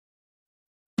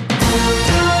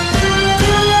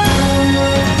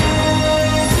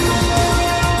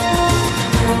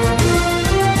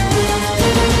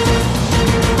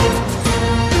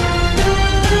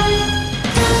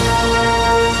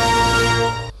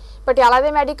पटियाला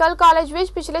के medical college में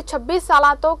पिछले 26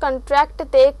 सालों तो कंट्रैक्ट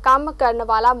ते काम करने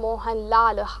वाला Mohan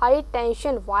Lal high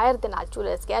tension wire के नाल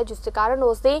झुलस गया, जिस कारण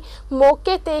उसकी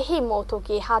मौके ते ही मौत हो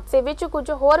गई। हादसे में कुछ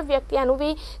होर व्यक्तियों को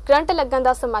भी करंट लगन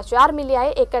का समाचार मिलिया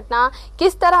है। एक घटना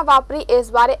किस तरह वापरी इस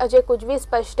बारे अजे कुछ भी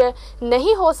स्पष्ट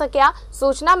नहीं हो सकिया।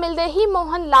 सूचना मिलते ही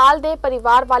मोहन लाल के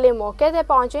परिवार वाले मौके ते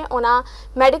पहुंचे।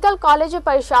 उन्होंने मैडिकल कॉलेज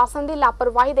प्रशासन की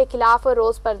लापरवाही के खिलाफ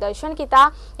रोस प्रदर्शन किया।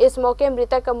 इस मौके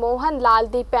मृतक मोहन लाल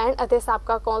की भैन ਅਤੇ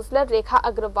ਸਾਬਕਾ ਕਾਉਂਸਲਰ ਰੇਖਾ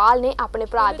ਅਗਰਵਾਲ ਨੇ ਆਪਣੇ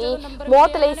ਭਰਾ ਦੀ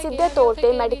ਮੌਤ ਲਈ ਸਿੱਧੇ ਤੌਰ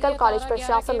ਤੇ ਮੈਡੀਕਲ ਕਾਲਜ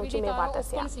ਪ੍ਰਸ਼ਾਸਨ ਨੂੰ ਜ਼ਿੰਮੇਵਾਰ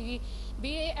ਦੱਸਿਆ।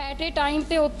 भी एट ए टाइम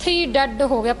तो उत्थे ही डैड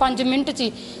हो गया 5 मिनट च ही।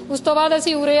 उस तो बाद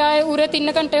असी उरे आए, उरे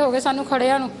 3 घंटे हो गए सानू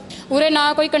खड़िया नूं। उरे ना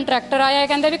कोई कंट्रैक्टर आया,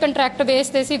 कहंदे भी कंट्रैक्ट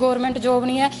बेस ते सी, गौरमेंट जॉब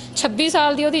नहीं है। 26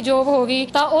 साल की उहदी जॉब हो गई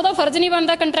तो उहदा फर्ज नहीं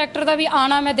बनता कंट्रैक्टर का भी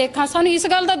आना मैं देखा। सानू इस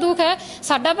गल का दुख है,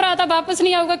 साडा भरा तो वापस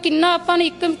नहीं आऊगा। किन्ना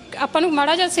आपां नूं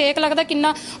माड़ा जिहा सेक लगदा,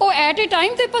 किन्ना वो एट ए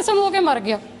टाइम ते भस्म हो के मर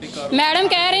गया।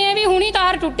 मैडम कह रहे हैं भी हुणी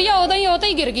तार टुटी आ, उदों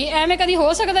ही गिर गई। एवें कदी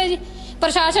हो सकदा जी?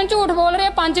 प्रशासन झूठ बोल रहा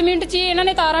है। 5 मिनट च ही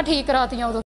इन्होंने तारा ठीक करातियां।